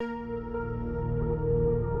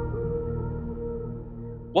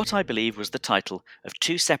What I Believe was the title of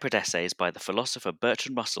two separate essays by the philosopher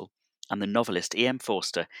Bertrand Russell and the novelist E.M.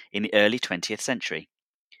 Forster in the early 20th century.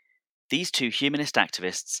 These two humanist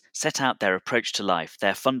activists set out their approach to life,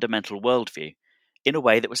 their fundamental worldview, in a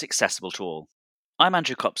way that was accessible to all. I'm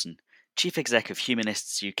Andrew Copson, Chief Exec of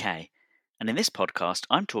Humanists UK, and in this podcast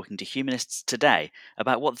I'm talking to humanists today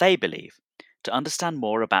about what they believe, to understand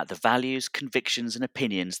more about the values, convictions and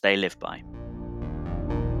opinions they live by.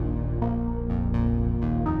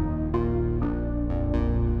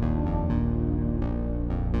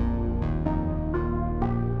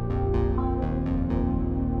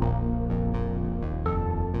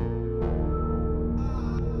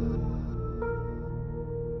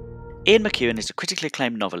 Ian McEwan is a critically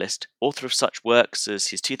acclaimed novelist, author of such works as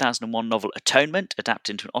his 2001 novel Atonement,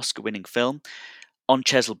 adapted into an Oscar-winning film, On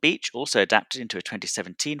Chesil Beach, also adapted into a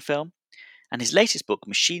 2017 film, and his latest book,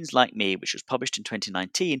 Machines Like Me, which was published in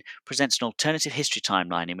 2019, presents an alternative history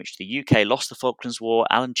timeline in which the UK lost the Falklands War,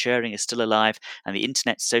 Alan Turing is still alive, and the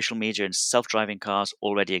internet, social media and self-driving cars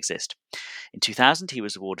already exist. In 2000, he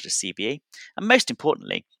was awarded a CBE, and most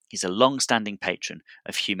importantly, he's a long-standing patron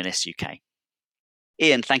of Humanists UK.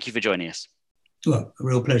 Ian, thank you for joining us. Well, a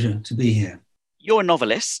real pleasure to be here. You're a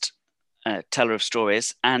novelist, teller of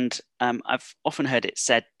stories, and I've often heard it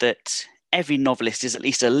said that every novelist is at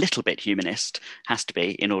least a little bit humanist, has to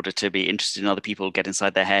be, in order to be interested in other people, get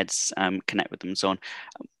inside their heads, connect with them and so on.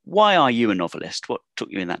 Why are you a novelist? What took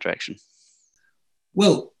you in that direction?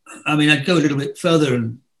 Well, I mean, I'd go a little bit further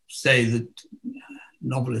and say that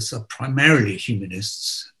novelists are primarily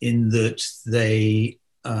humanists in that they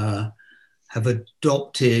have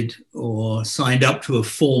adopted or signed up to a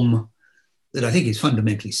form that I think is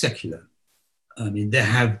fundamentally secular. I mean, there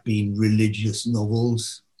have been religious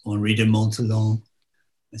novels. Henri de Montholon,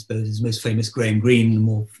 I suppose, is most famous. Graham Greene, the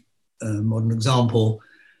more modern example.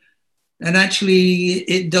 And actually,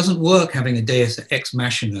 it doesn't work having a deus ex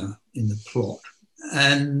machina in the plot.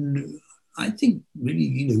 And I think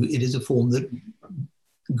really, it is a form that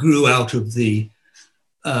grew out of the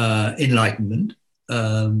Enlightenment,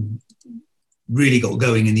 really got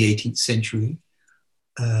going in the 18th century.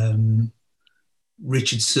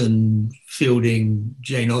 Richardson, Fielding,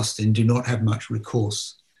 Jane Austen do not have much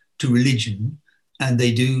recourse to religion, and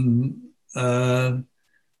they do rather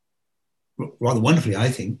wonderfully, I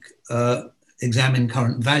think, examine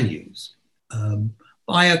current values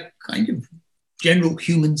by a kind of general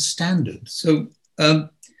human standard. So in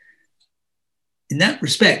that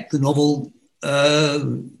respect, the novel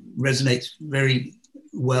resonates very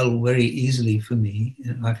well, very easily for me.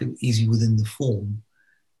 I feel easy within the form.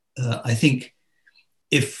 I think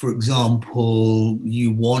if, for example,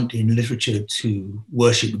 you want in literature to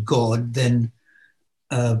worship God, then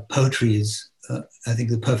poetry is, I think,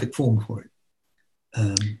 the perfect form for it,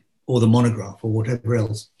 or the monograph, or whatever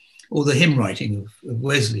else, or the hymn writing of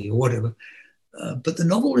Wesley, or whatever. But the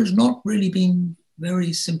novel has not really been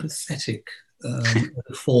very sympathetic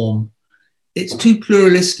form. It's too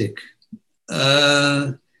pluralistic.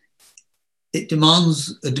 It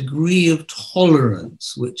demands a degree of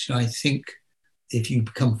tolerance, which I think, if you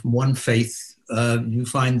come from one faith, you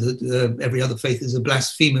find that every other faith is a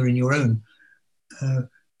blasphemer in your own. I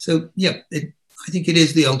think it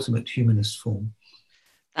is the ultimate humanist form.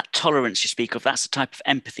 That tolerance you speak of, that's a type of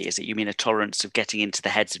empathy, is it? You mean a tolerance of getting into the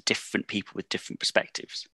heads of different people with different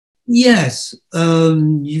perspectives? Yes,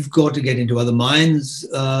 you've got to get into other minds,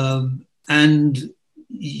 and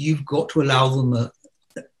you've got to allow them a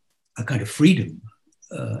kind of freedom.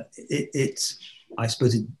 I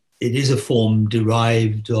suppose it is a form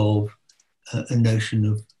derived of a notion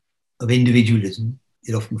of individualism.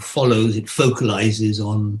 It often follows, it focalizes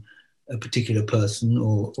on a particular person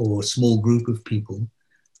or a small group of people.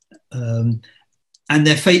 And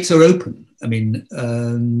their fates are open. I mean,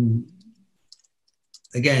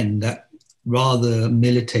 again, that rather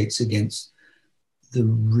militates against the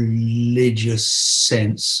religious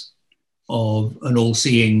sense of an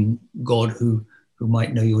all-seeing God who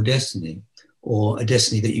might know your destiny, or a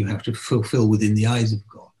destiny that you have to fulfill within the eyes of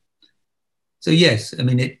God. So yes, I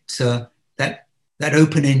mean, that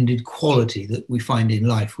open-ended quality that we find in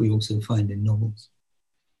life, we also find in novels.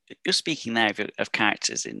 You're speaking there of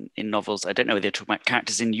characters in novels. I don't know whether you're talking about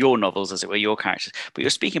characters in your novels, as it were, your characters, but you're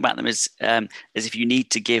speaking about them as if you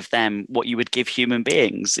need to give them what you would give human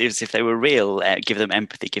beings, as if they were real, give them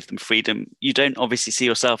empathy, give them freedom. You don't obviously see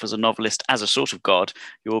yourself as a novelist as a sort of God.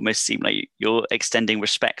 You almost seem like you're extending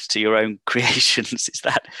respect to your own creations. Is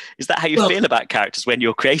that how you feel about characters when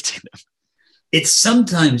you're creating them? It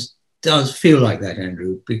sometimes does feel like that,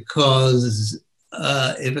 Andrew, because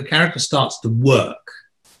if a character starts to work,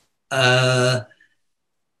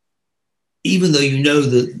 even though you know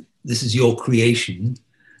that this is your creation,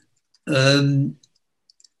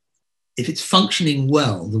 if it's functioning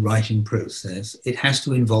well, the writing process, it has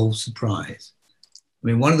to involve surprise. I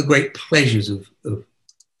mean, one of the great pleasures of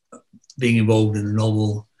being involved in a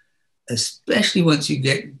novel, especially once you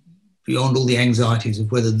get beyond all the anxieties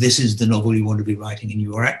of whether this is the novel you want to be writing and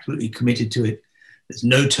you are absolutely committed to it, there's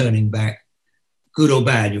no turning back, good or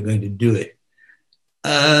bad, you're going to do it.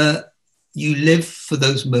 You live for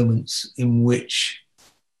those moments in which,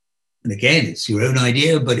 and again, it's your own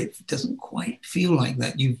idea, but it doesn't quite feel like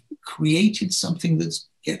that. You've created something that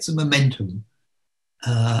gets a momentum.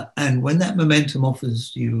 And when that momentum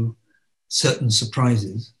offers you certain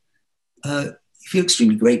surprises, you feel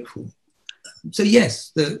extremely grateful. So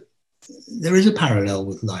yes, there is a parallel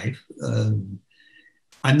with life.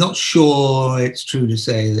 I'm not sure it's true to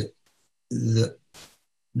say that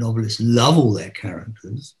novelists love all their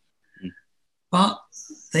characters, but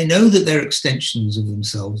they know that they're extensions of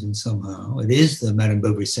themselves in somehow. It is the Madame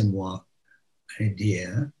Bovary C'est moi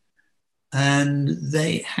idea. And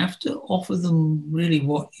they have to offer them really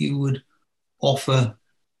what you would offer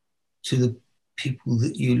to the people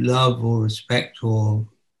that you love or respect or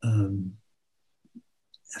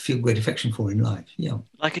feel great affection for in life. Yeah.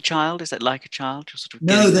 Like a child? Is that like a child? You're sort of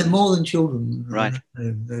no, they're more than children. Right.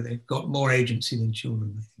 They've got more agency than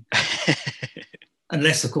children, I think.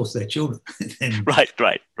 Unless, of course, they're children. Then, right.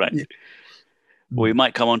 Yeah. Well, we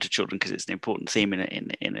might come on to children because it's an important theme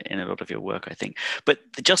in a lot of your work, I think. But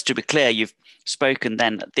just to be clear, you've spoken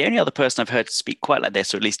then. The only other person I've heard speak quite like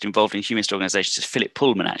this, or at least involved in humanist organizations, is Philip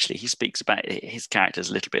Pullman, actually. He speaks about his characters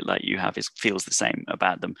a little bit like you have, feels the same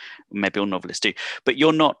about them. Maybe all novelists do. But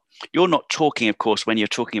you're not talking, of course, when you're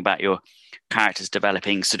talking about your characters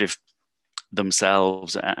developing sort of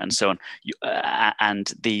themselves and so on,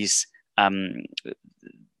 and these...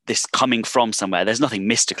 this coming from somewhere. There's nothing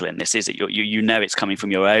mystical in this, is it? You know it's coming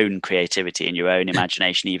from your own creativity and your own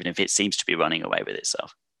imagination, even if it seems to be running away with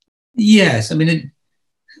itself. Yes, I mean,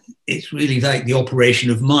 it's really like the operation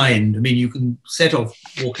of mind. I mean, you can set off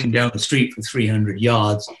walking down the street for 300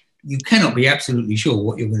 yards. You cannot be absolutely sure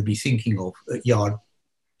what you're going to be thinking of at yard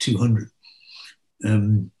 200.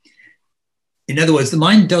 In other words, the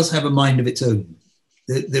mind does have a mind of its own.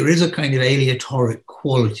 There is a kind of aleatoric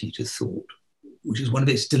quality to thought, which is one of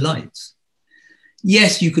its delights.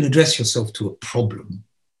 Yes, you can address yourself to a problem.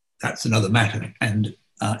 That's another matter. And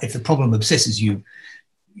if the problem obsesses you,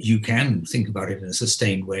 you can think about it in a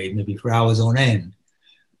sustained way, maybe for hours on end.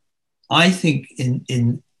 I think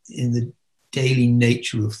in the daily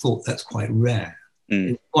nature of thought, that's quite rare.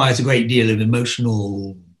 It requires a great deal of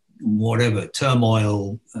emotional, whatever,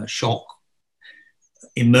 turmoil, shock,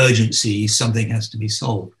 emergency, something has to be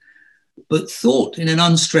solved. But thought in an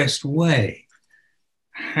unstressed way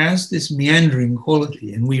has this meandering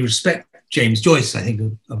quality, and we respect James Joyce, I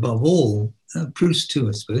think, above all, Proust too,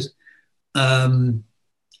 I suppose, and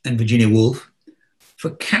Virginia Woolf, for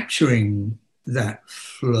capturing that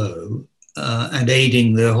flow and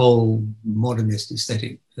aiding the whole modernist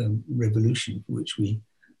aesthetic revolution for which we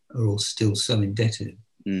are all still so indebted.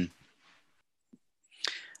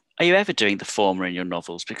 Are you ever doing the former in your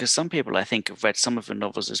novels? Because some people, I think, have read some of your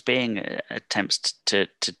novels as being attempts to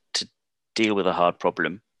deal with a hard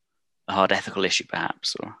problem, a hard ethical issue,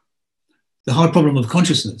 perhaps, or the hard problem of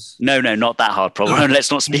consciousness. No, not that hard problem. No. Let's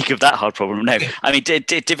not speak of that hard problem. No, I mean,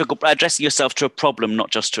 difficult addressing yourself to a problem,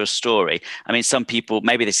 not just to a story. I mean, some people,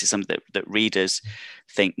 maybe this is something that readers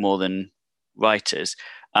think more than writers.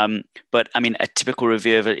 But I mean, a typical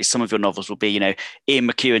review of some of your novels will be, Ian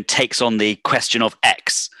McEwan takes on the question of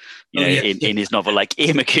X, in his novel, like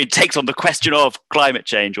Ian McEwan takes on the question of climate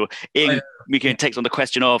change, or Ian McEwan takes on the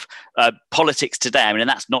question of politics today. I mean, and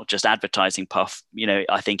that's not just advertising puff,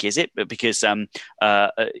 I think, is it? But because a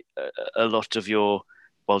lot of your,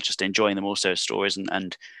 just enjoying them also as stories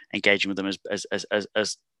and engaging with them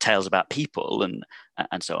as tales about people and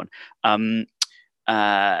so on.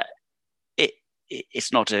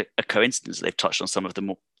 It's not a coincidence that they've touched on some of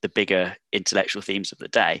the bigger intellectual themes of the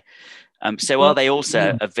day. So are they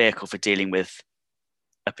also a vehicle for dealing with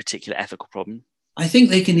a particular ethical problem? I think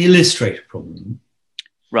they can illustrate a problem.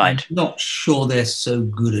 Right. I'm not sure they're so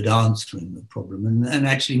good at answering the problem. And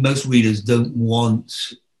actually, most readers don't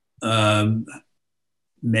want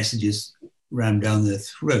messages rammed down their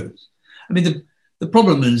throats. I mean, the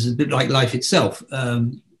problem is a bit like life itself.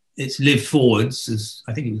 It's lived forwards, as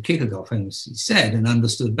I think it was Kierkegaard famously said, and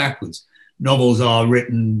understood backwards. Novels are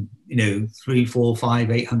written, 3, 4,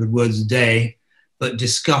 5, 800 words a day, but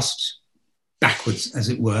discussed backwards, as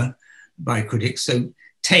it were, by critics. So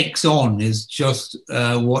takes on is just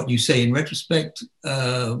what you say in retrospect.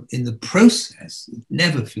 In the process, it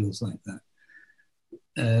never feels like that.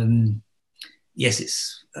 Yes,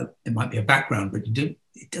 it might be a background, but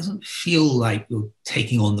it doesn't feel like you're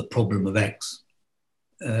taking on the problem of X.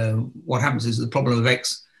 What happens is the problem of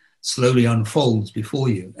X slowly unfolds before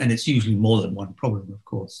you, and it's usually more than one problem, of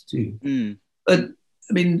course, too. But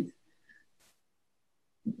I mean,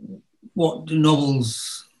 what do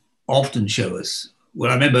novels often show us?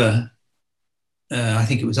 Well, I remember, I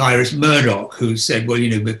think it was Iris Murdoch who said, well,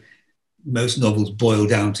 but most novels boil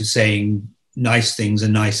down to saying nice things are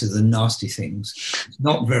nicer than nasty things. It's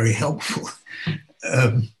not very helpful.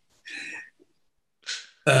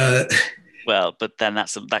 Well, but then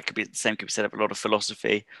that could be the same. Could be said of a lot of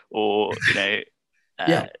philosophy, or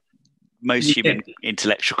most human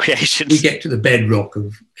intellectual creations. We get to the bedrock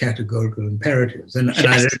of categorical imperatives, and I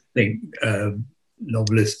don't think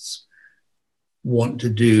novelists want to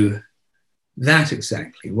do that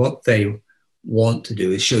exactly. What they want to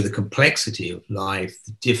do is show the complexity of life,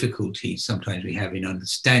 the difficulties sometimes we have in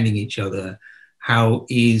understanding each other, how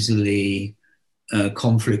easily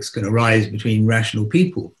conflicts can arise between rational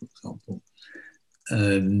people, for example.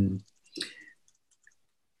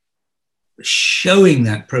 Showing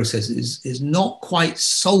that process is not quite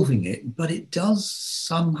solving it, but it does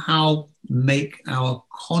somehow make our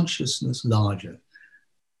consciousness larger.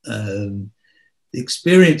 The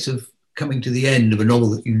experience of coming to the end of a novel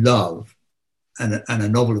that you love, and a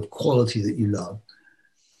novel of quality that you love,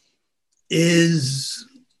 is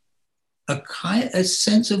a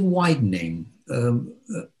sense of widening.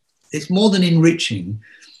 It's more than enriching.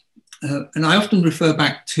 And I often refer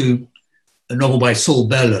back to a novel by Saul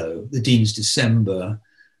Bellow, The Dean's December.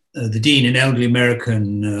 The Dean, an elderly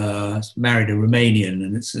American, married a Romanian,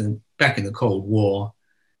 and it's back in the Cold War.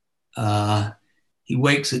 He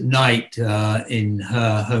wakes at night in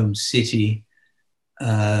her home city.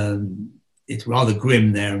 It's rather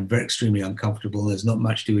grim there and very extremely uncomfortable. There's not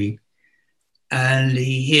much to eat. And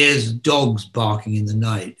he hears dogs barking in the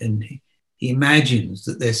night, and he imagines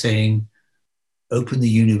that they're saying, open the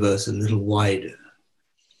universe a little wider.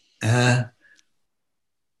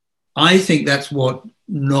 I think that's what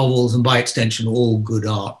novels, and by extension, all good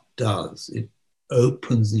art does. It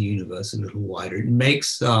opens the universe a little wider. It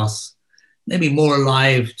makes us maybe more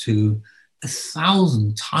alive to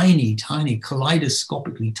 1,000 tiny,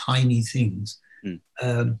 kaleidoscopically tiny things.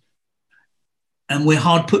 And we're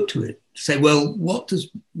hard put to it. To say, well, what does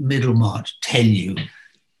Middlemarch tell you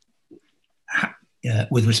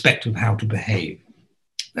with respect to how to behave?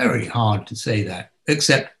 Very hard to say that,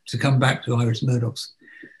 except to come back to Iris Murdoch's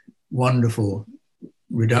wonderful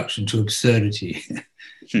reduction to absurdity.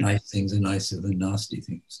 Nice things are nicer than nasty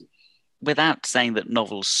things. Without saying that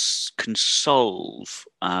novels can solve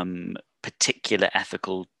particular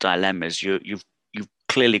ethical dilemmas, you've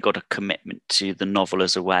clearly got a commitment to the novel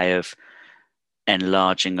as a way of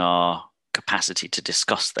enlarging our capacity to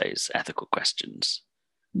discuss those ethical questions.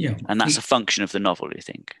 Yeah. And that's a function of the novel, you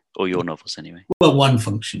think? Or your novels, anyway? Well, one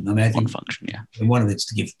function. I think one function, yeah. One of it's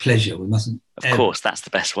to give pleasure. We mustn't... Of course, that's the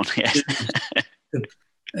best one, yes.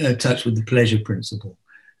 Touch with the pleasure principle.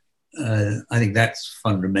 I think that's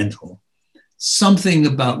fundamental. Something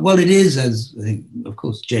about... Well, it is, as I think, of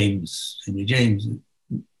course, Henry James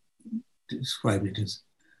described it as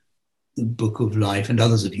the book of life, and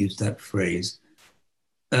others have used that phrase.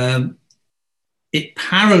 It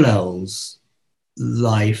parallels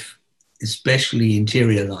life, especially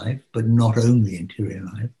interior life, but not only interior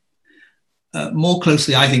life, more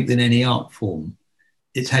closely, I think, than any art form.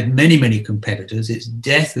 It's had many, many competitors. Its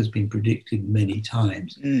death has been predicted many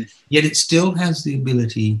times, yet it still has the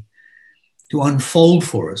ability to unfold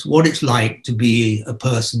for us what it's like to be a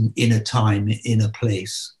person in a time, in a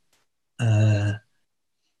place, a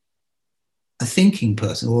thinking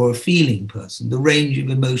person or a feeling person, the range of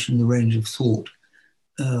emotion, the range of thought,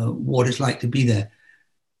 what it's like to be there.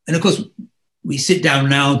 And of course, we sit down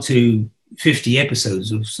now to 50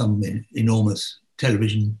 episodes of some enormous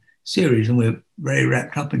television series, and we're very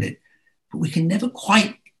wrapped up in it. But we can never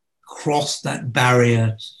quite cross that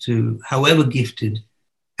barrier to, however gifted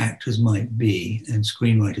actors might be and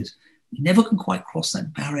screenwriters, we never can quite cross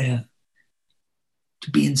that barrier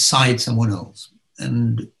to be inside someone else.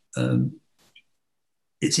 And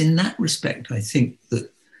it's in that respect, I think,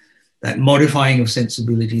 that modifying of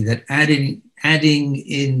sensibility, that adding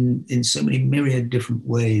in so many myriad different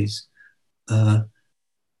ways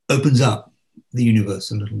opens up the universe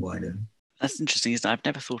a little wider. That's interesting, isn't it? I've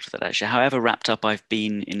never thought of that, actually. However wrapped up I've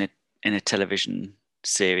been in a television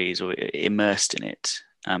series or immersed in it,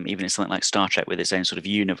 even in something like Star Trek with its own sort of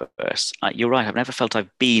universe, you're right, I've never felt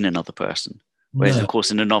I've been another person. Whereas, of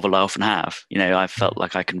course, in a novel, I often have. I've felt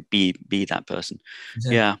like I can be that person.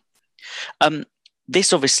 Exactly. Yeah.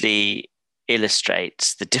 This obviously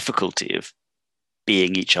illustrates the difficulty of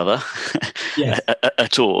being each other Yes.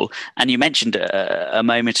 at all. And you mentioned a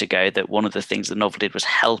moment ago that one of the things the novel did was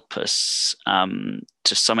help us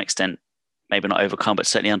to some extent, maybe not overcome, but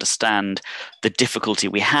certainly understand the difficulty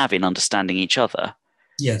we have in understanding each other.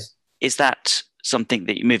 Yes. Is that something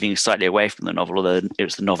that you're moving slightly away from the novel, although it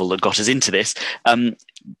was the novel that got us into this?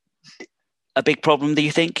 A big problem, do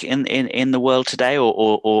you think, in the world today,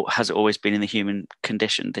 or has it always been in the human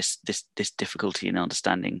condition, this difficulty in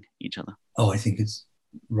understanding each other? Oh, I think it's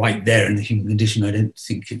right there in the human condition. I don't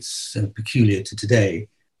think it's peculiar to today.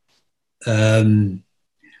 I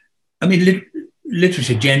mean,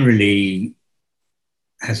 literature generally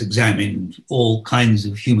has examined all kinds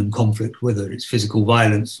of human conflict, whether it's physical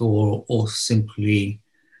violence or simply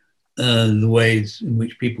the ways in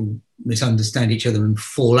which people misunderstand each other and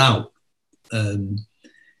fall out.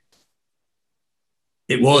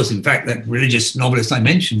 It was, in fact, that religious novelist I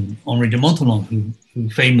mentioned, Henri de Montalon, who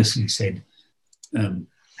famously said,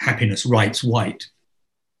 happiness writes white.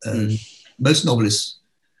 Most novelists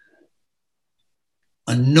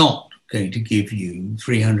are not going to give you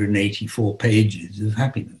 384 pages of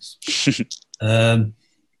happiness.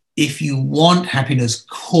 If you want happiness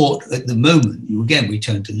caught at the moment, we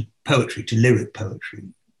turn to poetry, to lyric poetry.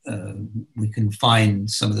 We can find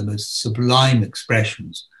some of the most sublime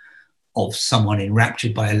expressions of someone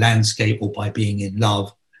enraptured by a landscape or by being in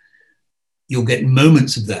love. You'll get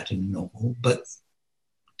moments of that in a novel, but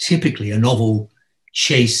typically a novel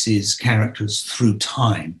chases characters through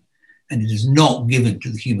time, and it is not given to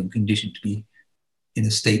the human condition to be in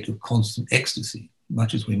a state of constant ecstasy,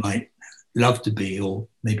 much as we might love to be, or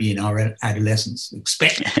maybe in our adolescence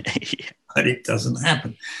expect, but it doesn't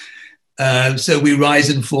happen. So we rise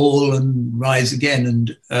and fall and rise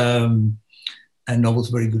again, and novels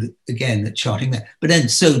are very good at charting that. But then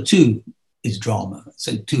so too is drama,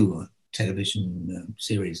 so too are television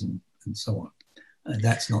series and so on.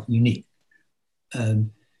 That's not unique.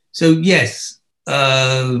 So yes,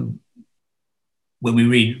 when we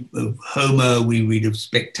read of Homer, we read of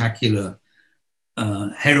spectacular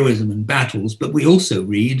heroism and battles, but we also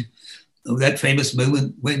read of that famous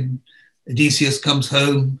moment when Odysseus comes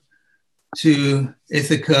home to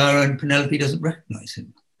Ithaca and Penelope doesn't recognize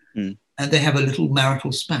him. And they have a little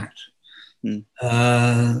marital spat.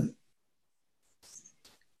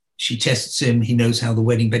 She tests him. He knows how the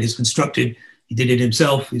wedding bed is constructed. He did it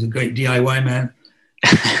himself. He's a great DIY man.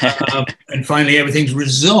 And finally, everything's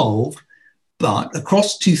resolved. But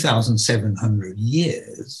across 2,700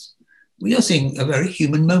 years, we are seeing a very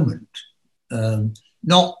human moment.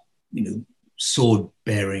 Not,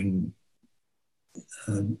 sword-bearing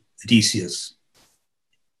Odysseus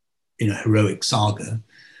in a heroic saga,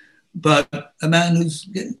 but a man who's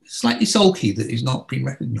slightly sulky that he's not been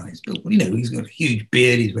recognized. But, he's got a huge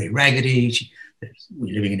beard, he's very raggedy.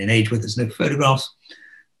 We're living in an age where there's no photographs.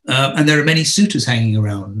 And there are many suitors hanging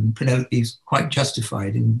around, and Penelope's quite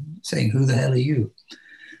justified in saying, "Who the hell are you?"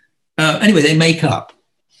 Anyway, they make up.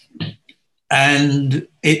 And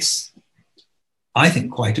it's, I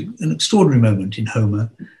think, quite an extraordinary moment in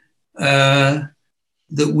Homer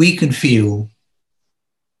that we can feel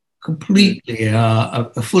completely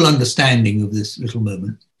a full understanding of this little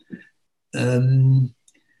moment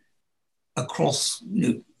across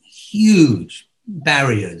huge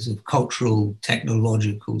barriers of cultural,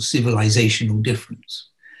 technological, civilizational difference.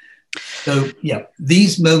 So yeah,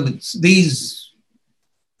 these moments, this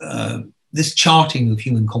charting of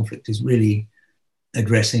human conflict is really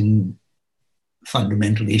addressing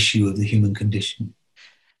fundamental issue of the human condition.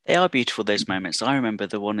 They are beautiful, those moments. I remember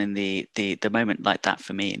the one in the moment like that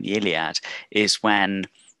for me in the Iliad is when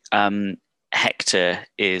Hector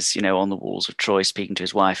is, on the walls of Troy speaking to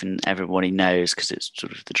his wife, and everybody knows, because it's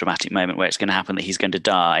sort of the dramatic moment where it's going to happen, that he's going to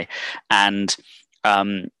die. And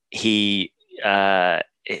his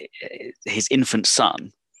infant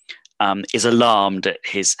son is alarmed at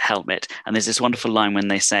his helmet. And there's this wonderful line when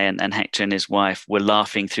they say, and Hector and his wife were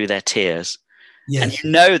laughing through their tears. Yes. And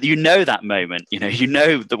you know that moment,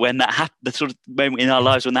 that when that happened, the sort of moment in our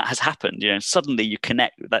lives when that has happened, suddenly you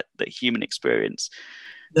connect with that human experience.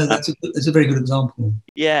 No, that's a very good example.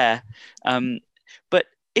 Yeah. But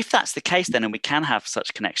if that's the case then, and we can have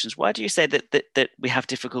such connections, why do you say that we have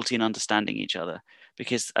difficulty in understanding each other?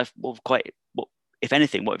 Because if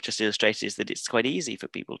anything, what we've just illustrated is that it's quite easy for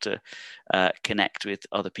people to connect with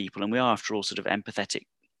other people. And we are, after all, sort of empathetic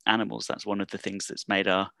animals. That's one of the things that's made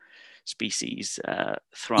our species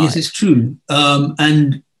thrive. Yes, it's true.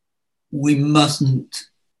 And we mustn't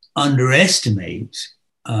underestimate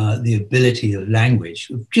the ability of language.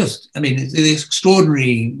 It's the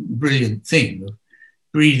extraordinary, brilliant thing of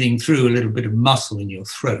breathing through a little bit of muscle in your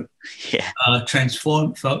throat, Yeah.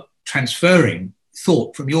 Transferring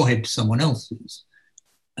thought from your head to someone else's.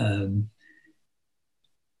 And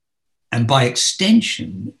by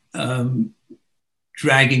extension,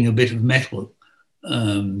 dragging a bit of metal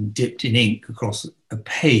dipped in ink across a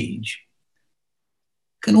page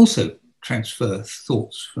can also transfer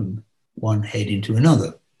thoughts from one head into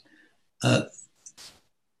another.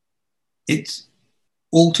 It's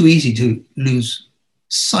all too easy to lose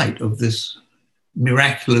sight of this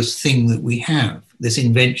miraculous thing that we have, this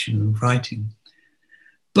invention of writing.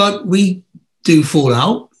 But we do fall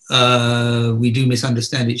out. We do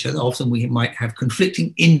misunderstand each other. Often we might have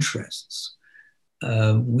conflicting interests.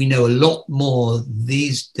 We know a lot more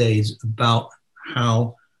these days about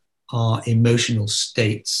how our emotional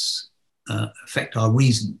states affect our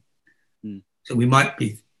reason. Mm. So we might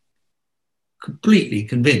be completely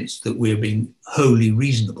convinced that we're being wholly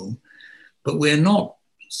reasonable, but we're not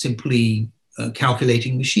simply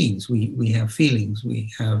calculating machines. We have feelings,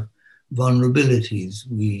 we have vulnerabilities,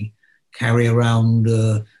 we carry around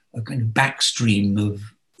a kind of backstream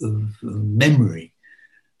of memory.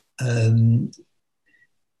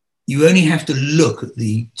 You only have to look at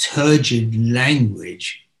the turgid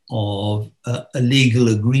language of a legal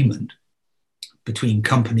agreement between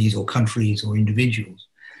companies or countries or individuals,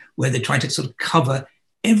 where they try to sort of cover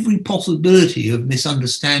every possibility of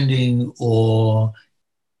misunderstanding or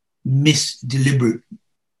deliberate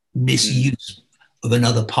misuse of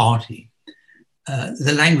another party.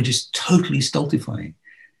 The language is totally stultifying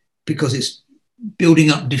because it's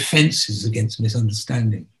building up defenses against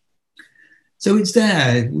misunderstanding. So it's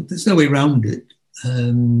there. There's no way around it.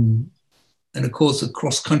 And of course,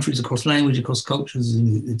 across countries, across language, across cultures,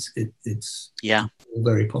 it's all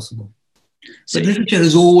very possible. So but literature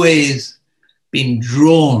has always been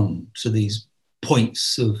drawn to these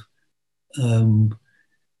points of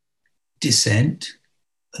dissent.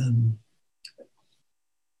 The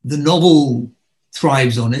novel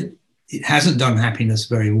thrives on it. It hasn't done happiness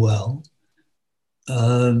very well.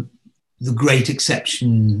 The great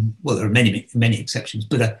exception, well, there are many, many exceptions,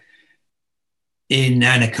 but in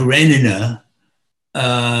Anna Karenina,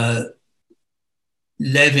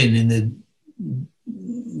 Levin, in the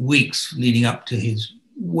weeks leading up to his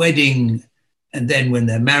wedding, and then when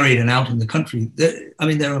they're married and out in the country, there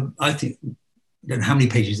are, I think, I don't know how many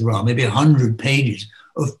pages there are, maybe 100 pages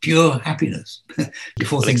of pure happiness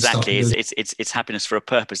before things exactly. start. It's happiness for a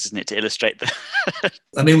purpose, isn't it? To illustrate the.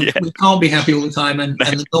 I mean, we can't be happy all the time, and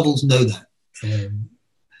the novels know that.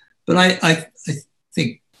 But I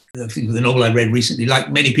think the novel I read recently,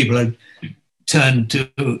 like many people, I turned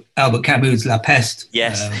to Albert Camus' La Peste.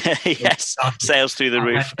 Yes, yes, sails through the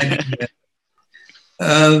roof.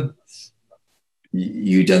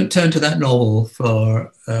 You don't turn to that novel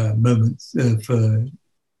for moments, for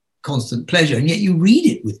constant pleasure, and yet you read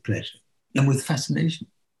it with pleasure and with fascination.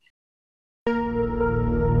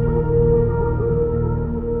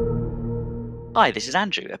 Hi, this is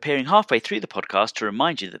Andrew, appearing halfway through the podcast to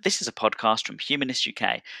remind you that this is a podcast from Humanist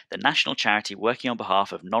UK, the national charity working on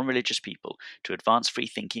behalf of non-religious people to advance free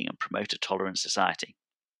thinking and promote a tolerant society.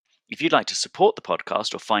 If you'd like to support the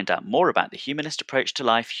podcast or find out more about the Humanist approach to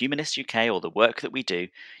life, Humanist UK, or the work that we do,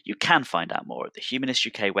 you can find out more at the Humanist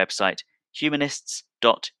UK website,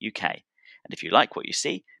 humanists.uk. And if you like what you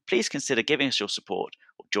see, please consider giving us your support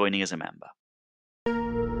or joining as a member.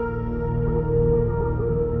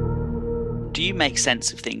 Do you make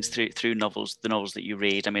sense of things through novels, the novels that you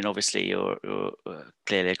read? I mean, obviously, you're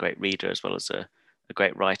clearly a great reader as well as a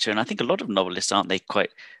great writer. And I think a lot of novelists, aren't they,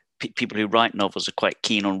 people who write novels are quite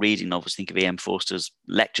keen on reading novels. Think of E.M. Forster's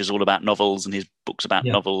lectures all about novels and his books about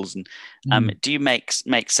novels. And do you make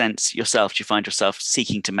sense yourself? Do you find yourself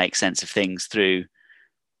seeking to make sense of things through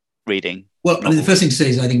reading? Well, I mean, the first thing to say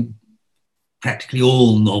is I think practically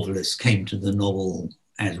all novelists came to the novel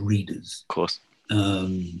as readers. Of course.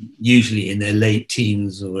 Usually in their late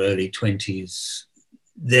teens or early 20s,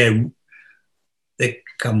 there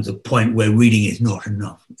comes a point where reading is not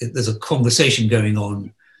enough. There's a conversation going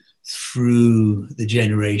on through the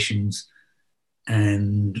generations,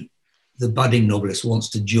 and the budding novelist wants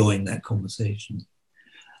to join that conversation.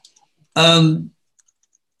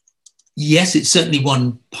 Yes, it's certainly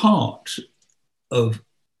one part of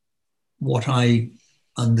what I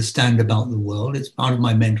understand about the world. It's part of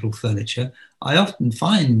my mental furniture. I often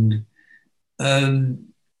find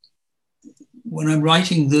when I'm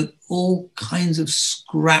writing that all kinds of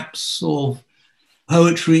scraps of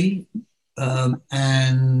poetry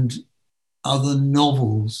and other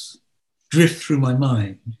novels drift through my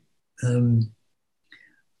mind.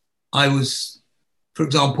 I was, for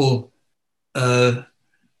example,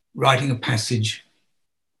 writing a passage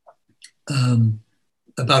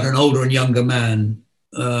about an older and younger man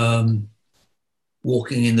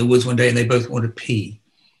walking in the woods one day, and they both want to pee.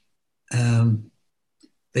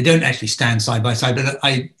 They don't actually stand side by side, but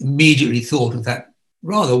I immediately thought of that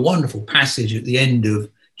rather wonderful passage at the end of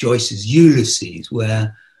Joyce's Ulysses,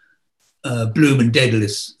 where Bloom and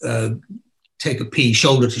Daedalus take a pee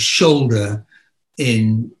shoulder to shoulder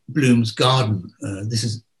in Bloom's garden.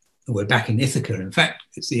 We're back in Ithaca. In fact,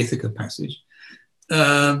 it's the Ithaca passage.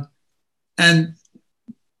 And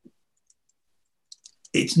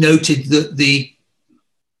it's noted that the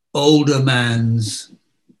older man's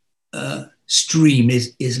stream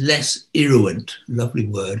is less irruent, lovely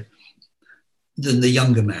word, than the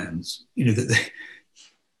younger man's.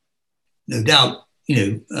 No doubt,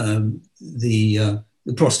 the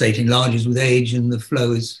prostate enlarges with age and the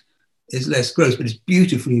flow is less gross, but it's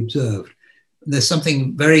beautifully observed. And there's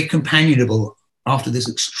something very companionable after this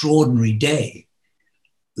extraordinary day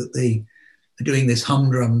that they are doing this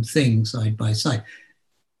humdrum thing side by side.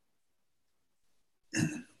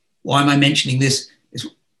 Why am I mentioning this?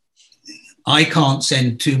 I can't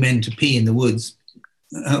send two men to pee in the woods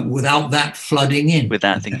without that flooding in. With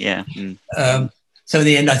that thing, yeah. So in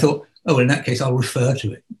the end, I thought, oh, well, in that case, I'll refer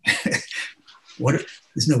to it.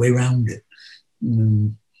 There's no way around it.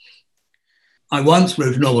 I once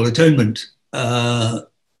wrote a novel, Atonement, and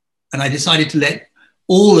I decided to let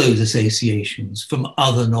all those associations from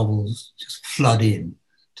other novels just flood in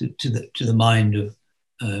to the mind of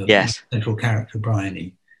yes. central character,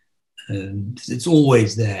 Bryony. It's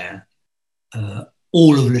always there.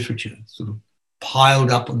 All of literature sort of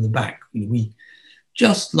piled up on the back. We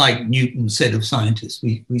just like Newton said of scientists,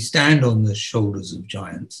 we stand on the shoulders of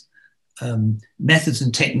giants. Methods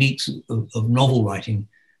and techniques of novel writing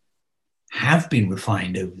have been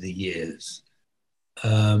refined over the years.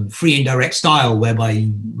 Free indirect style, whereby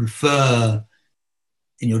you refer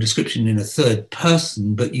in your description in a third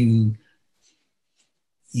person, but you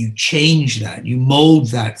change that, you mold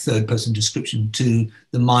that third person description to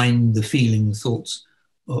the mind, the feeling, the thoughts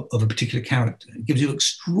of a particular character. It gives you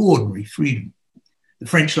extraordinary freedom. The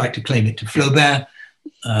French like to claim it to Flaubert,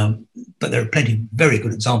 but there are plenty of very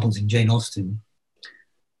good examples in Jane Austen.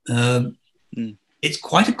 It's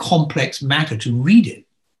quite a complex matter to read it,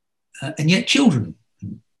 and yet children,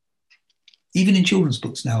 even in children's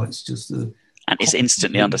books now, it's just and it's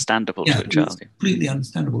instantly understandable to a child. Completely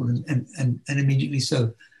understandable, and immediately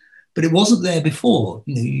so. But it wasn't there before.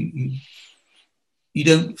 You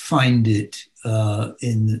don't find it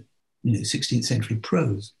in 16th century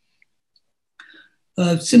prose.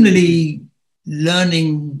 Similarly,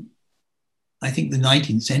 learning, I think the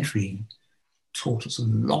 19th century taught us a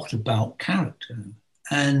lot about character,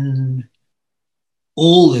 and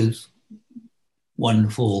all those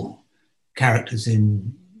wonderful characters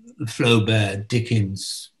in Flaubert,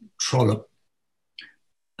 Dickens, Trollope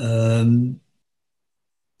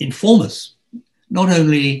inform us not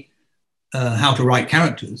only how to write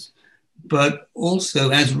characters, but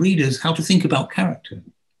also as readers how to think about character.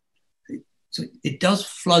 So it does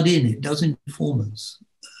flood in, it does inform us.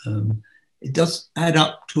 It does add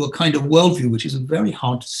up to a kind of worldview, which is very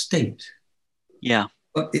hard to state. Yeah.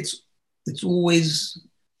 But it's always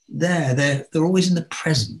there. They're always in the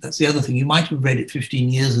present. That's the other thing. You might have read it 15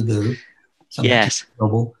 years ago, yes,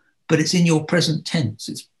 novel, but it's in your present tense.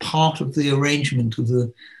 It's part of the arrangement of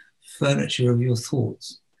the furniture of your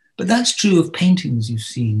thoughts. But that's true of paintings you've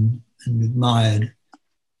seen and admired.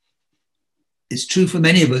 It's true for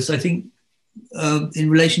many of us, I think, in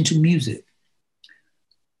relation to music.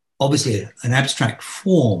 Obviously an abstract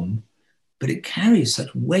form, but it carries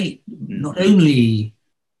such weight, not only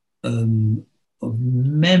of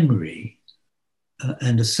memory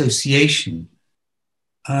and association,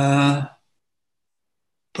 but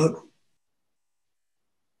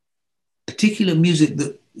particular music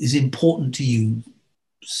that is important to you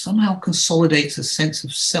somehow consolidates a sense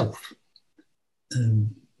of self,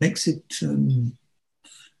 makes it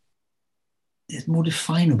it's more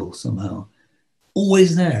definable somehow.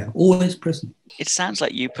 Always there, always present. It sounds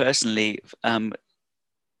like you personally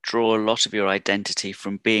draw a lot of your identity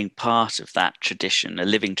from being part of that tradition, a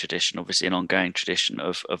living tradition, obviously an ongoing tradition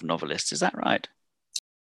of novelists. Is that right?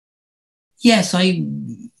 Yes,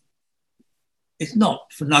 it's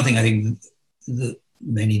not for nothing, I think, that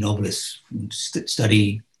many novelists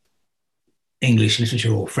study English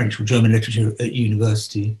literature or French or German literature at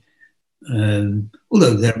university.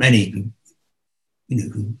 Although there are many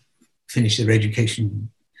who finish their education,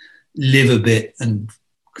 live a bit and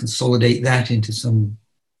consolidate that into some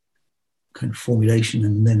kind of formulation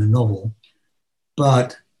and then a novel.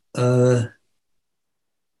 But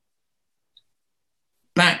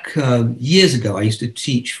back years ago, I used to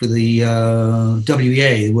teach for the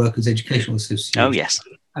WEA, the Workers' Educational Association. Oh, yes.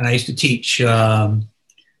 And I used to teach, actually,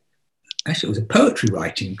 it was a poetry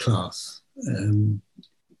writing class,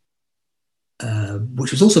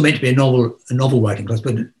 which was also meant to be a novel writing class,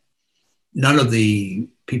 but none of the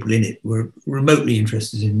people in it were remotely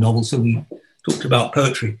interested in novels, so we talked about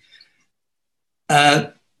poetry.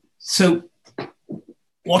 So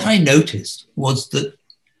what I noticed was that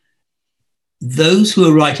those who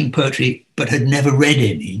were writing poetry but had never read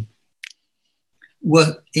any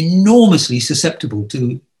were enormously susceptible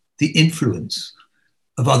to the influence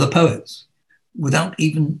of other poets without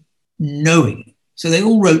even knowing it. So they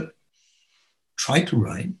all tried to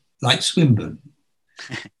write like Swinburne,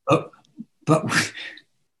 but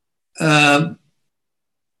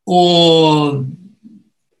or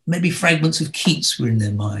maybe fragments of Keats were in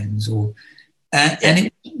their minds, and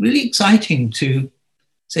it's really exciting to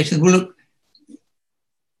say to them, well, look,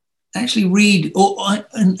 actually read,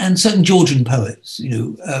 and certain Georgian poets,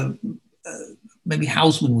 maybe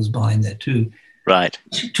Hausmann was behind there too. Right.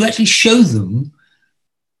 To actually show them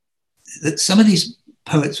that some of these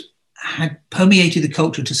poets had permeated the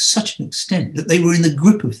culture to such an extent that they were in the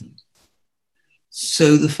grip of them.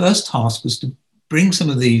 So the first task was to bring some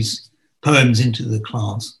of these poems into the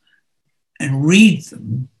class and read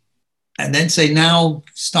them, and then say, now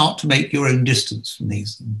start to make your own distance from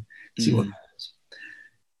these and see what happens.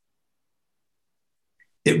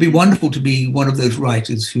 It would be wonderful to be one of those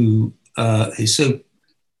writers who is so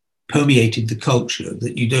permeated the culture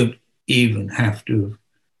that you don't even have to have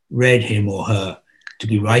read him or her to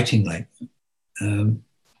be writing like them.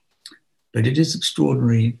 But it is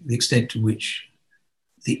extraordinary the extent to which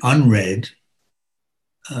the unread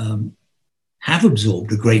have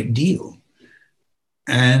absorbed a great deal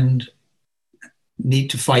and need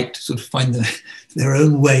to fight to sort of find their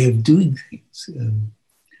own way of doing things.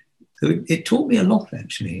 So it taught me a lot,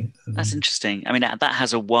 actually. That's interesting. I mean, that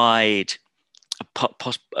has a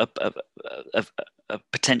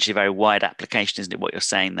potentially very wide application, isn't it? What you're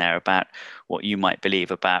saying there about what you might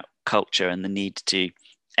believe about culture and the need to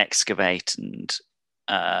excavate and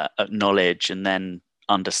acknowledge and then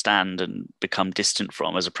understand and become distant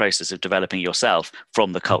from as a process of developing yourself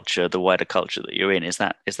from the culture, the wider culture that you're in. Is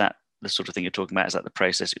that the sort of thing you're talking about? Is that the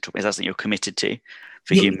process you're talking about? Is that something you're committed to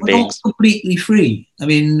for human beings? Not completely free. I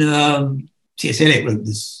mean, T.S. Eliot wrote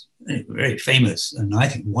this very famous and I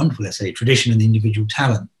think wonderful essay, Tradition and Individual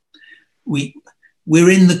Talent. We're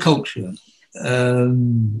in the culture,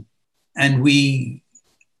 and we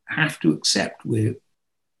have to accept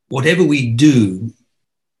whatever we do,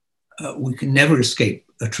 we can never escape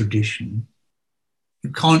a tradition. You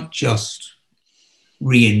can't just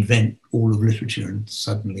reinvent all of literature and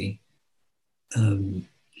suddenly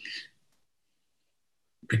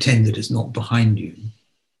pretend that it's not behind you.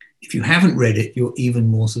 If you haven't read it, you're even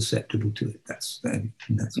more susceptible to it. That's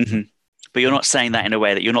mm-hmm. But you're not saying that in a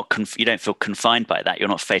way that you don't feel confined by that. You're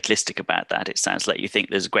not fatalistic about that. It sounds like you think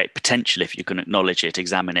there's great potential if you can acknowledge it,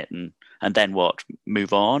 examine it, and then what?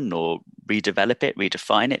 Move on or redevelop it,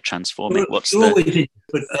 redefine it, transform it. What's the?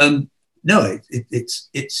 But no, it's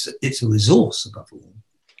a resource above all.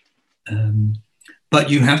 But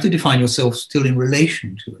you have to define yourself still in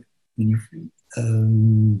relation to it. I mean,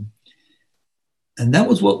 and that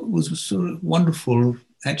was what was sort of wonderful,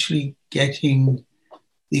 actually getting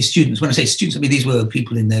these students. When I say students, I mean these were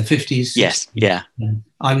people in their 50s. Yes, 60s. Yeah.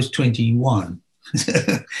 I was 21.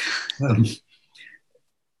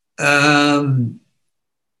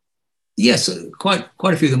 Yes, quite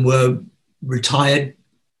a few of them were retired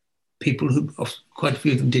people who, quite a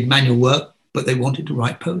few of them did manual work, but they wanted to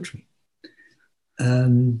write poetry.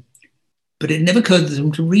 But it never occurred to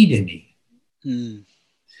them to read any.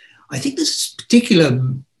 I think there's a particular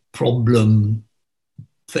problem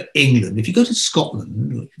for England. If you go to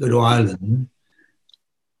Scotland, or if you go to Ireland,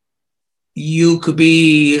 you could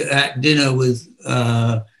be at dinner with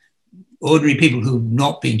ordinary people who've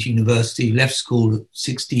not been to university, left school at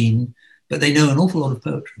 16, but they know an awful lot of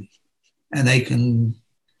poetry. And they can,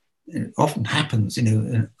 it often happens,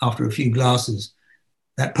 after a few glasses,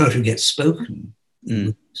 that poetry gets spoken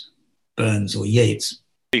with Burns or Yeats.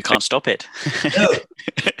 You can't stop it. No.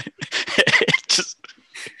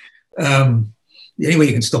 The only way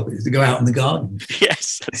you can stop it is to go out in the garden.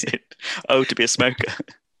 Yes, that's it. Oh, to be a smoker.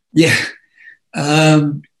 Yeah.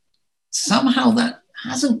 Somehow that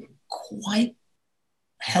hasn't quite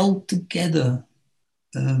held together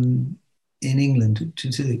in England to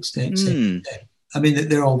the extent. I mean,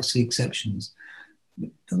 there are obviously exceptions, but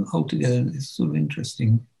it doesn't hold together. It's sort of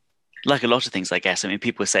interesting. Like a lot of things, I guess. I mean,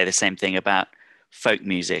 people say the same thing about folk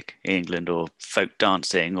music in England or folk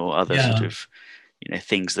dancing or other sort of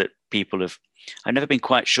things that people have. I've never been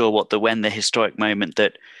quite sure when the historic moment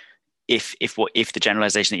that if the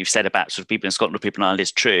generalization that you've said about sort of people in Scotland or people in Ireland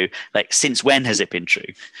is true, like since when has it been true?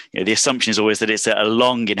 The assumption is always that it's a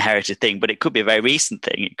long inherited thing, but it could be a very recent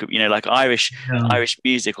thing. It could, like Irish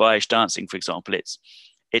music or Irish dancing, for example. It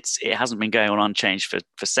hasn't been going on unchanged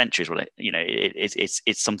for centuries. Well,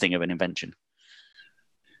 it's something of an invention.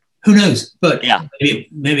 Who knows? But yeah,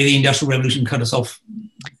 maybe the Industrial Revolution cut us off.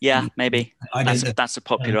 Yeah, maybe. That's a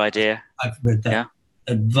popular idea. I've read that.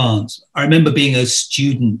 Advance. I remember being a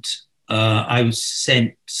student. I was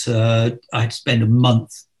sent. I had to spend a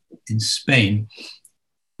month in Spain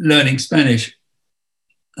learning Spanish.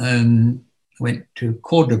 I went to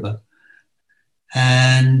Cordoba,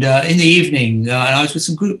 and in the evening, I was with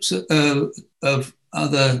some groups of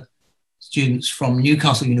other students from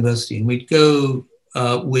Newcastle University, and we'd go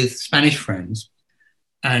with Spanish friends.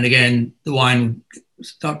 And again, the wine would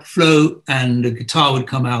start to flow, and the guitar would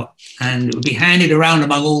come out, and it would be handed around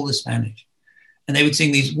among all the Spanish. And they would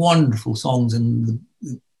sing these wonderful songs, and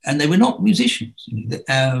they were not musicians. They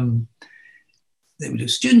were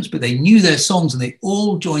just students, but they knew their songs, and they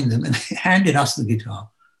all joined them, and they handed us the guitar.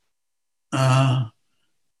 And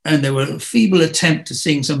there were a feeble attempt to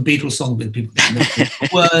sing some Beatles song, but people didn't know the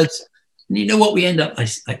words. And you know what we end up?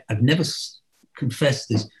 I've never confessed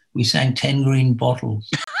this. We sang 10 Green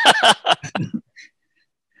Bottles.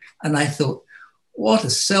 And I thought, what a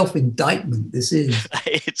self-indictment this is.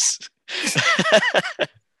 It's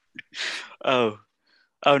oh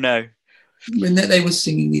no. When they were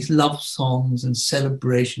singing these love songs and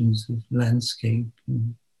celebrations of landscape.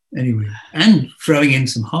 Anyway, and throwing in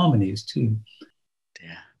some harmonies too.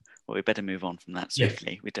 Yeah. Well, we better move on from that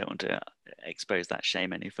swiftly. Yes. We don't want to expose that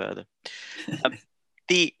shame any further.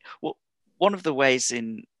 One of the ways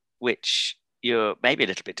in which you're maybe a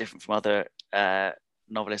little bit different from other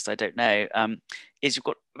novelists, I don't know, is you've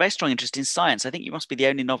got a very strong interest in science. I think you must be the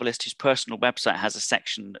only novelist whose personal website has a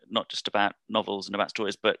section not just about novels and about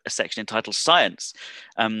stories, but a section entitled Science,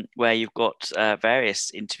 where you've got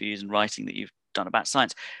various interviews and writing that you've done about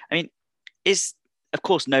science. I mean, of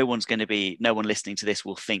course, no one listening to this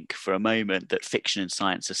will think for a moment that fiction and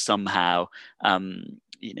science are somehow,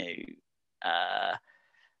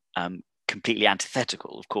 completely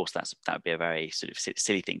antithetical. Of course, that would be a very sort of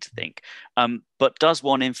silly thing to think. But does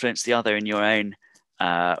one influence the other in your own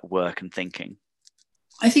work and thinking?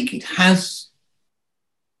 I think it has,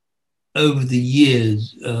 over the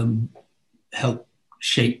years, helped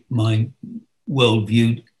shape my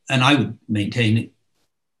worldview, and I would maintain it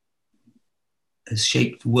has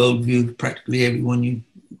shaped the worldview of practically everyone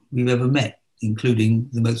we've ever met, including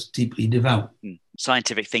the most deeply devout.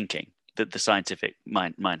 Scientific thinking, the scientific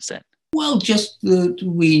mindset. Well, just that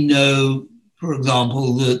we know, for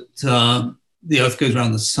example, that the Earth goes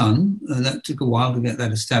around the sun. That took a while to get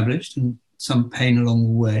that established, and some pain along the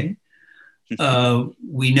way.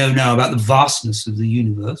 We know now about the vastness of the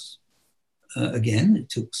universe. Again, it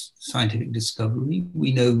took scientific discovery.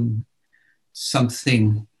 We know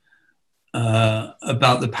something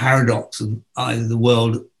about the paradox of either the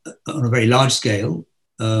world on a very large scale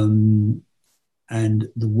and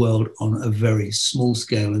the world on a very small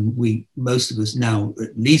scale. And most of us now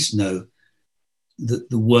at least know that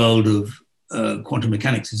the world of quantum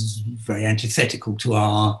mechanics is very antithetical to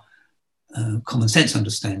our common sense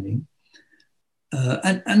understanding,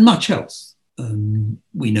 and much else.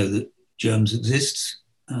 We know that germs exist,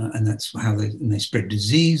 and that's how they spread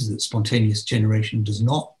disease, that spontaneous generation does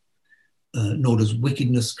not, nor does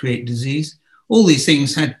wickedness create disease. All these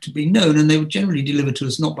things had to be known, and they were generally delivered to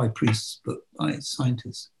us not by priests, but by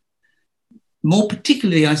scientists. More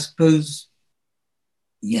particularly, I suppose,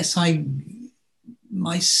 yes,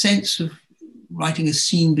 my sense of writing a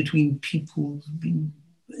scene between people has been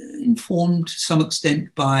informed to some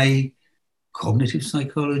extent by cognitive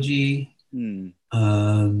psychology,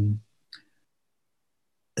 a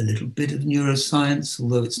little bit of neuroscience,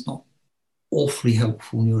 although it's not awfully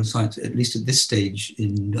helpful neuroscience, at least at this stage,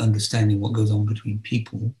 in understanding what goes on between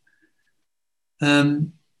people. But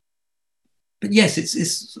yes,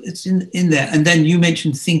 it's in there. And then you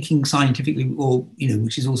mentioned thinking scientifically, or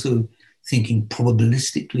which is also thinking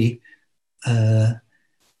probabilistically.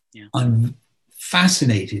 I'm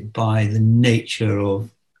fascinated by the nature of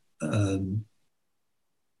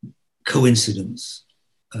coincidence,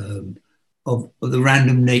 of the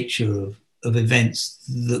random nature of events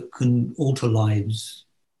that can alter lives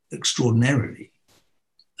extraordinarily.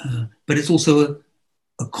 But it's also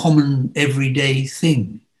a common everyday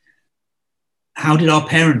thing. How did our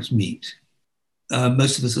parents meet?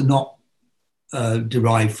 Most of us are not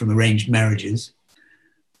derived from arranged marriages.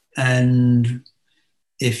 And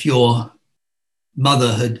if you're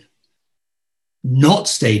mother had not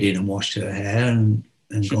stayed in and washed her hair and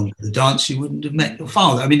gone to the dance, she wouldn't have met your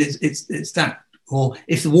father. I mean, it's that. Or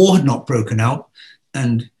if the war had not broken out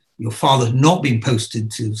and your father had not been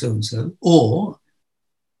posted to so and so, or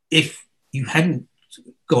if you hadn't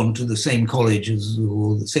gone to the same college as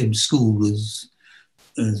or the same school as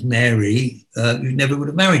Mary, you never would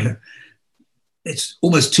have married her. It's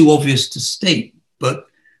almost too obvious to state, but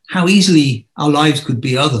how easily our lives could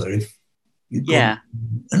be other if you'd gone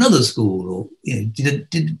to another school or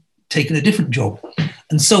did taken a different job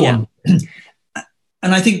and so on. And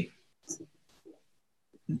I think,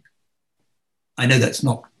 I know that's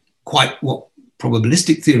not quite what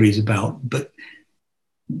probabilistic theory is about, but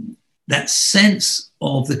that sense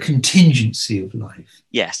of the contingency of life,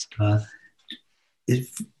 is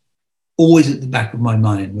always at the back of my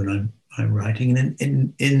mind when I'm writing. And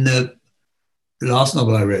in the last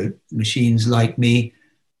novel I wrote, Machines Like Me,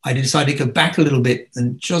 I decided to go back a little bit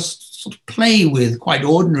and just sort of play with quite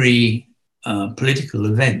ordinary political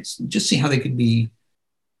events and just see how they could be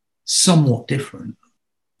somewhat different,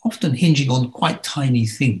 often hinging on quite tiny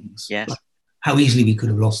things, like how easily we could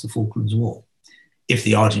have lost the Falklands War if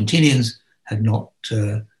the Argentinians had not,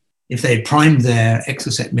 if they had primed their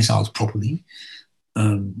Exocet missiles properly.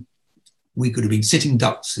 We could have been sitting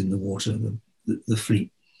ducks in the water, the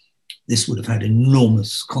fleet. This would have had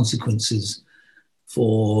enormous consequences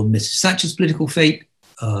for Mrs. Thatcher's political fate.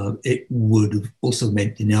 It would have also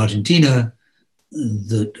meant in Argentina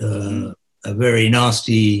that a very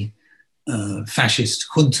nasty fascist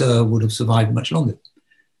junta would have survived much longer.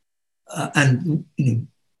 And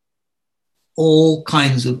all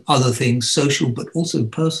kinds of other things, social but also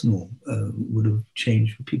personal, would have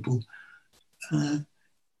changed for people.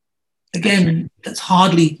 Again, that's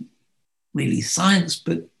hardly really science,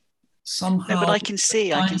 but somehow. No, but I can see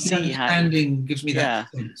how gives me that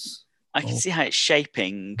sense. I can see how it's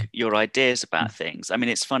shaping your ideas about things. I mean,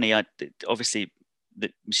 it's funny. Obviously,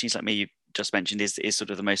 the Machines Like Me you just mentioned is sort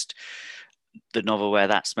of the novel where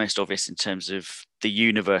that's most obvious in terms of the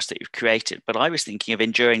universe that you've created. But I was thinking of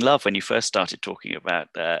Enduring Love when you first started talking about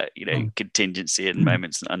contingency and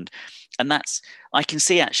moments, and that's, I can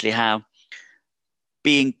see actually how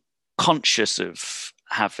being conscious of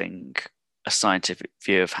having a scientific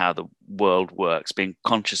view of how the world works, being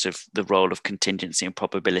conscious of the role of contingency and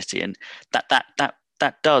probability, and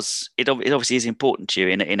that does it obviously is important to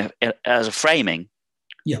you as a framing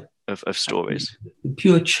of stories. The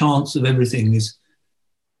pure chance of everything is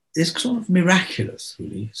sort of miraculous,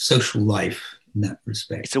 really. Social life in that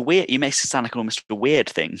respect. It's a weird. You make it sound like almost a weird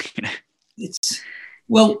thing. It's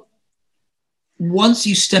once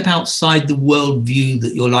you step outside the worldview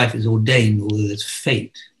that your life is ordained or there's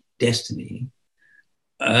fate, destiny,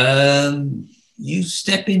 you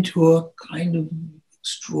step into a kind of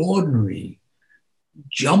extraordinary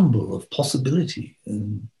jumble of possibility.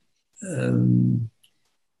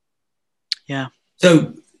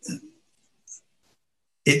 So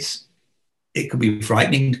it can be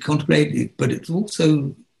frightening to contemplate, but it's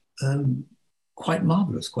also quite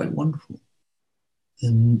marvelous, quite wonderful.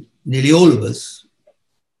 And nearly all of us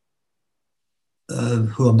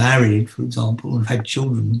who are married, for example, and have had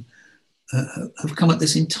children, have come at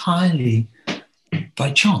this entirely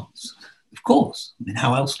by chance. Of course. I mean,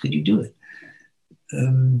 how else could you do it?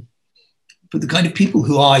 But the kind of people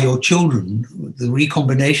who are your children, the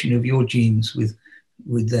recombination of your genes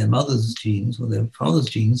with their mother's genes or their father's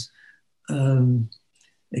genes,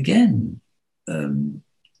 again,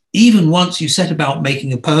 even once you set about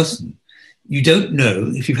making a person, you don't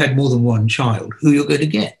know, if you've had more than one child, who you're going to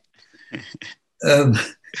get. I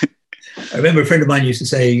remember a friend of mine used to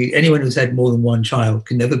say, anyone who's had more than one child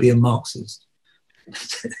can never be a Marxist.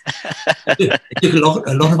 It took a lot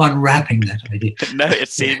of unwrapping, that idea. No,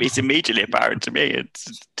 it's immediately apparent to me.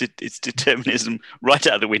 It's determinism right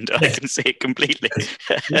out of the window. I can see it completely.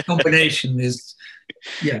 The combination is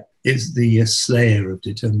the slayer of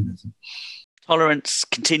determinism. Tolerance,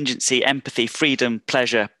 contingency, empathy, freedom,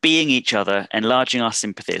 pleasure, being each other, enlarging our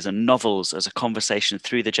sympathies, and novels as a conversation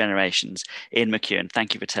through the generations. Ian McEwan,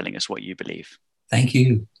 thank you for telling us what you believe. Thank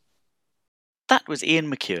you. That was Ian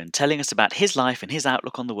McEwan telling us about his life and his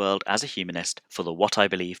outlook on the world as a humanist for the What I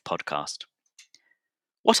Believe podcast.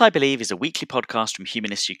 What I Believe is a weekly podcast from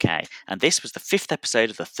Humanists UK, and this was the 5th episode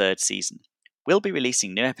of the 3rd season. We'll be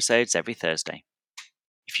releasing new episodes every Thursday.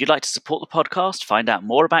 If you'd like to support the podcast, find out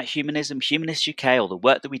more about humanism, Humanists UK, or the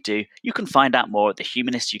work that we do, you can find out more at the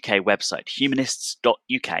Humanists UK website,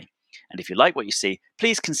 humanists.uk. And if you like what you see,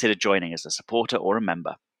 please consider joining as a supporter or a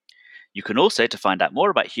member. You can also, to find out more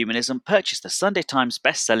about humanism, purchase the Sunday Times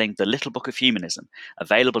best-selling The Little Book of Humanism,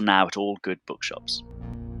 available now at all good bookshops.